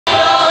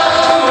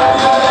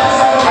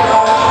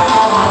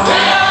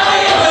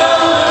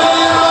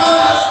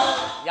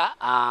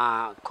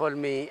call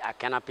me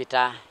Akana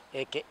Peter,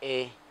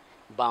 aka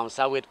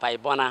Bouncer with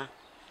Paibona.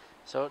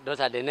 So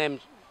those are the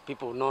names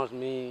people know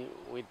me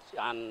with,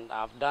 and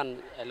I've done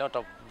a lot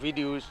of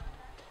videos.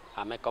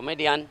 I'm a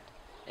comedian,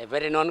 a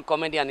very known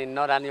comedian in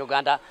northern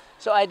Uganda.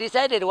 So I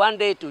decided one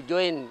day to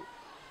join,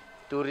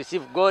 to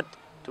receive God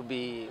to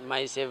be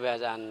my savior,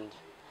 and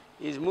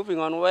he's moving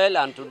on well.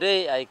 And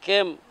today I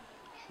came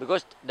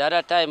because the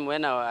other time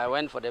when I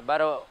went for the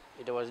burial,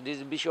 it was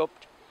this bishop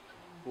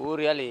who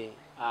really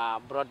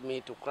brought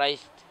me to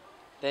Christ.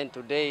 Then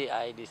today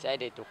I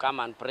decided to come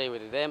and pray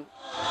with them.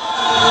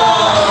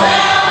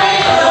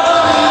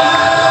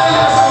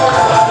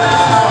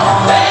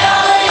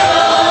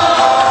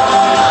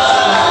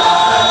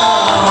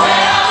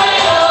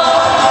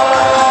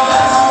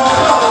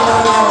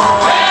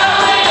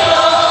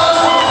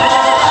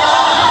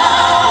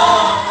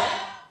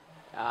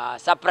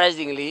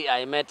 Surprisingly,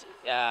 I met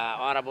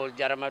Honorable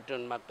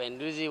Jaramaton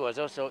Mapenduzi. Was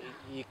also,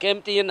 he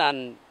came in,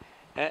 and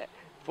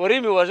for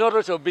him, he was not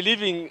also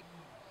believing.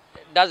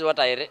 That's what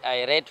I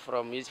read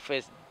from his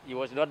face. He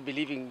was not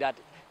believing that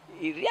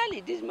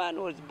really this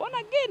man was born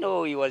again,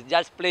 or he was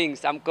just playing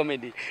some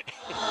comedy.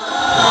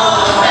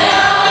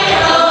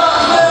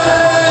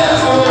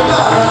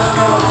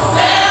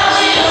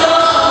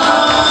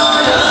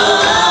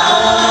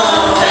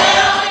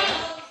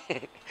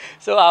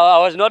 So I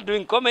was not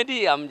doing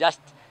comedy. I'm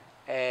just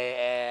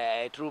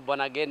a true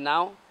born again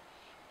now,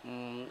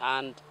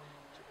 and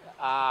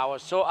I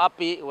was so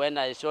happy when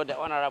I saw the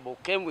Honorable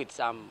came with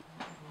some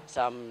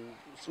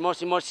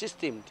small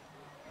system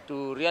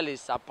to really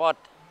support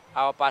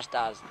our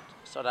pastors,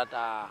 so that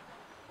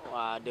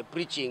the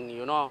preaching,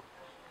 you know,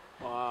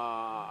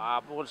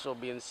 I've also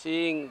been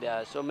seeing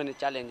there are so many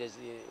challenges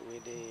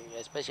with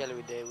especially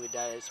with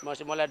the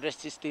small address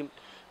system.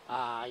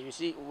 You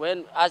see,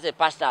 when as a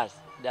pastors,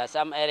 there are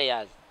some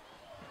areas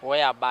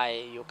whereby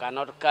you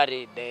cannot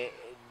carry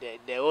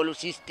the whole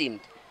system.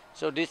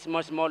 So this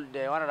small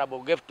the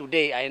Honorable gave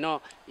today, I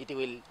know it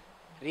will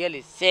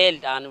really sell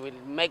and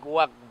will make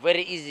work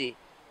very easy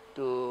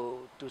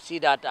to see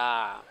that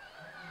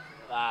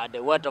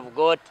the word of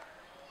God,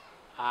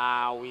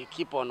 we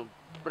keep on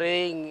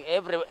praying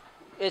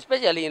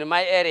especially in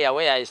my area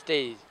where I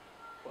stay,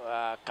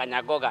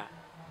 Kanyagoga.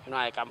 You know,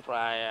 I come from,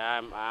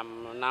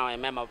 I'm now a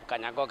member of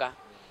Kanyagoga,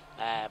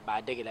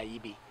 Badegela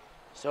Ibi.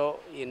 So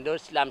in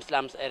those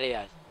slums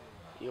areas,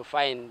 you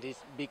find this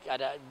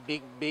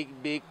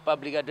big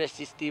public address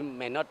system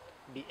may not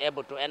be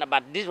able to enter,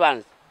 but these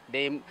ones,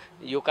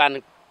 you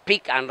can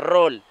pick and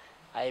roll.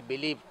 I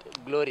believe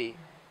glory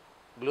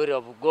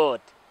of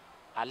God,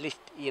 at least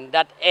in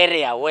that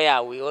area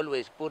where we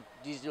always put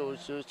these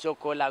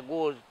so-called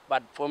goals.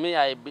 But for me,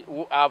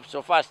 I've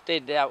so far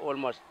stayed there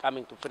almost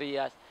coming to 3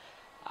 years.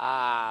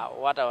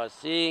 What I was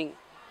seeing,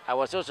 I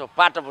was also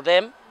part of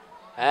them.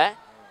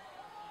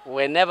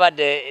 Whenever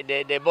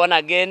the born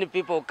again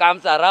people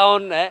comes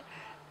around,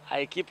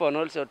 I keep on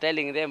also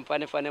telling them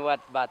funny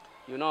words. But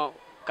you know,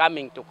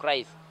 coming to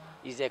Christ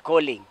is a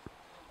calling.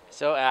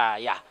 So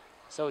yeah,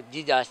 so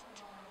Jesus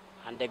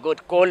and the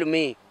God called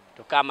me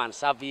to come and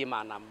serve Him,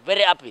 and I'm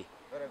very happy.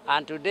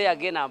 And today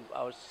again, I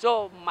was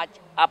so much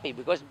happy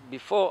because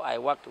before I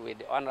worked with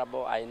the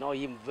Honorable, I know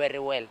him very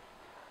well.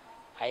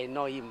 I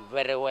know him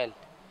very well.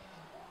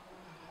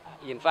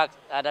 In fact,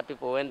 other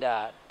people, when they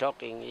are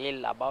talking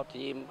ill about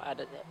him,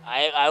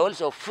 I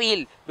also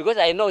feel, because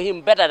I know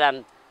him better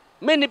than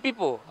many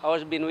people. I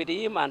was been with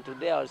him, and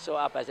today I was so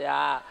up. I say,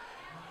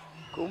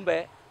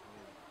 Kumbe,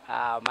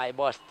 my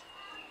boss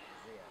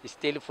is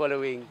still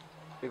following.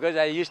 Because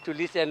I used to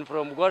listen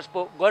from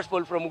gospel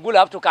from Gulu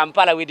up to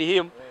Kampala with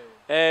him.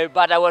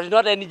 But I was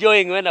not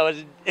enjoying when I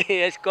was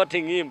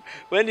escorting him.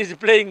 When he's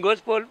playing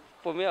gospel,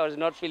 for me, I was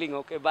not feeling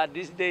okay. But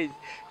these days,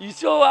 you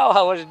saw how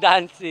I was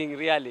dancing,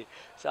 really.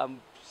 So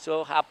I'm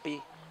so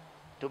happy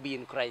to be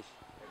in Christ.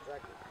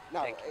 Exactly.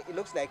 Now, it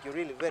looks like you're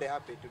really very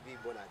happy to be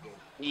born again.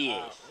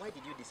 Yes. Why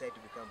did you decide to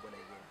become born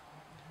again?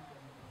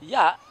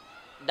 Yeah,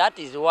 that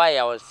is why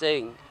I was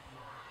saying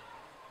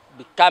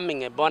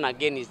becoming a born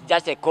again is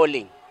just a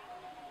calling.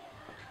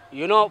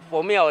 You know,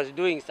 for me, I was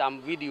doing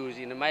some videos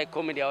in my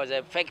comedy. I was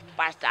a fake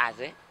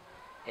pastor,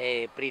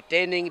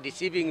 pretending,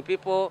 deceiving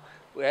people,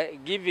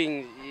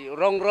 giving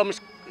wrong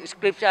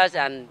scriptures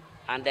and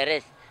the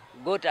rest.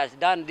 God has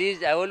done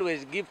this. I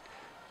always give.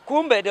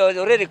 Kumbe, they was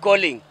already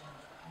calling.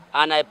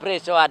 And I pray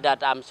so hard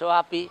that I'm so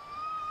happy.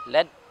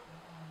 Let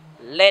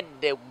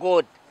the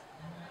God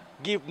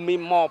give me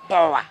more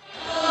power.